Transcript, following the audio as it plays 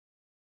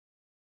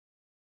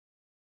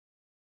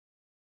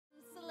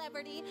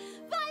celebrity,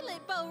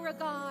 Violet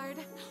Beauregard.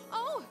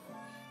 Oh,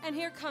 and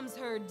here comes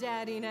her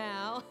daddy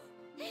now.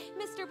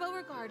 Mr.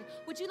 Beauregard,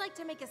 would you like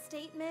to make a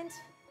statement?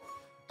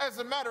 As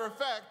a matter of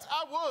fact,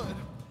 I would.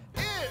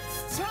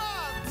 It's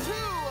time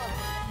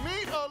to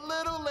meet a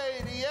little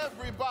lady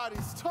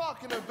everybody's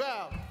talking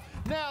about.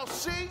 Now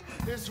she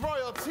is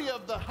royalty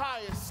of the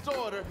highest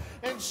order,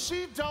 and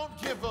she don't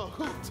give a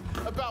hoot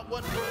about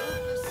what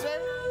you say,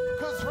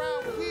 cause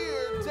round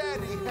here,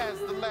 daddy has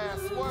the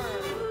last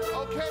word.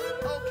 Okay,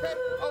 okay,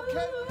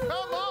 okay,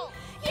 come on.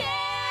 Yeah,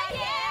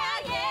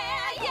 yeah,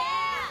 yeah,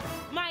 yeah.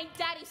 My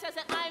daddy says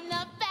that I'm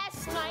the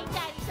best. My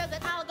daddy says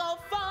that I'll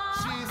go far.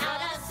 She's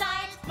out of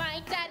sight.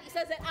 My daddy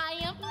says that I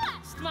am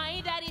blessed.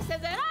 My daddy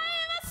says that I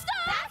am a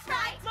star. That's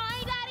right.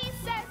 My daddy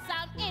says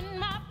I'm in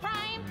my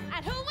prime,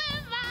 and who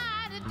am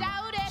I to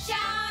doubt it?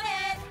 Shout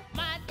it.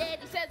 My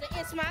daddy says that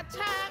it's my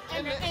time,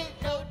 and there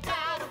ain't no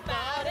doubt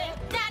about it.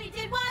 Daddy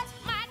did what?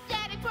 My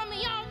daddy put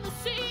me on the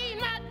scene.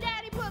 My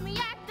daddy put me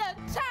at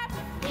the top.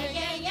 Yeah,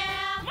 yeah,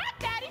 yeah. My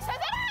daddy says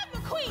that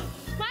I'm the queen.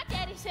 My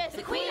daddy says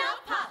the queen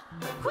of pop.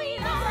 Queen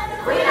of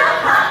pop. Queen of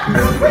pop.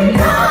 Queen of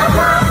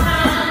pop.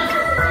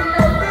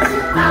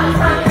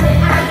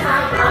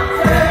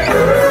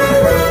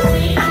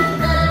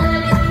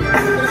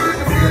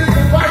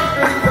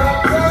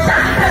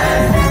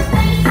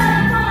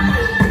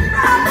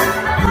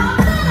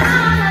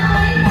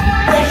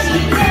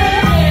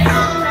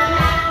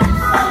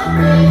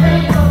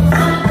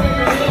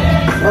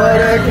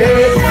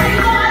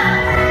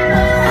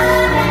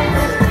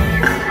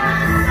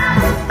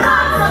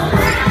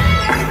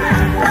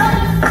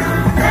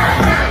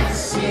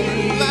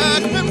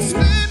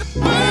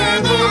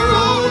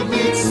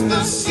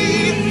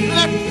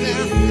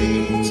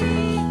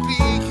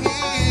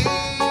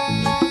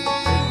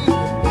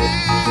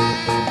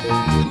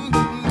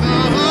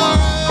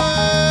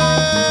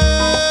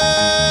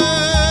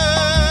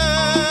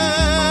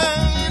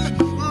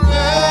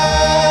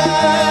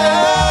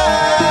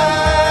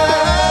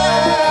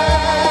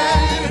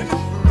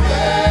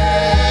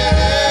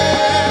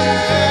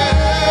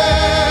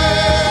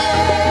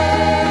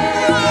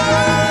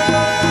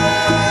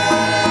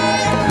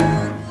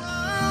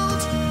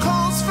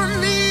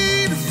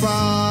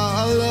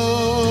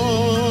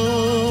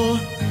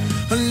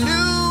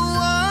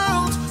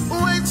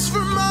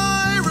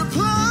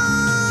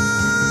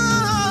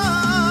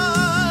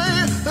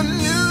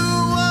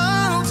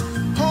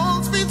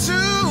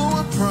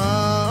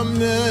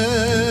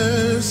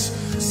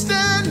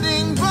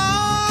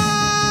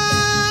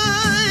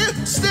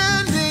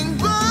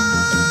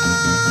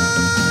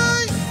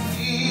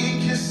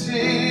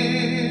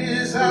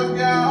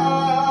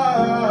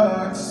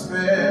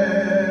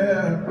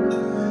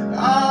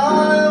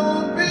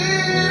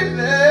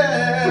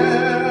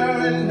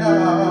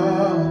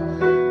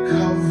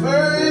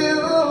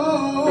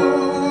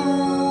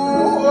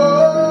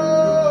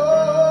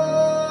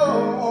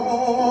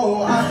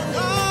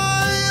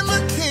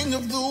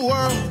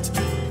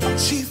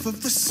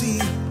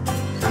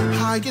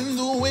 In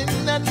the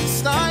wind, at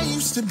least I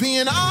used to be,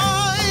 and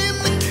I'm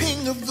the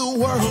king of the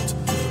world.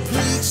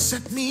 Please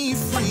set me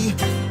free.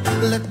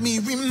 Let me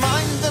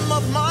remind them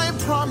of my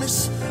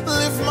promise.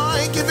 Live my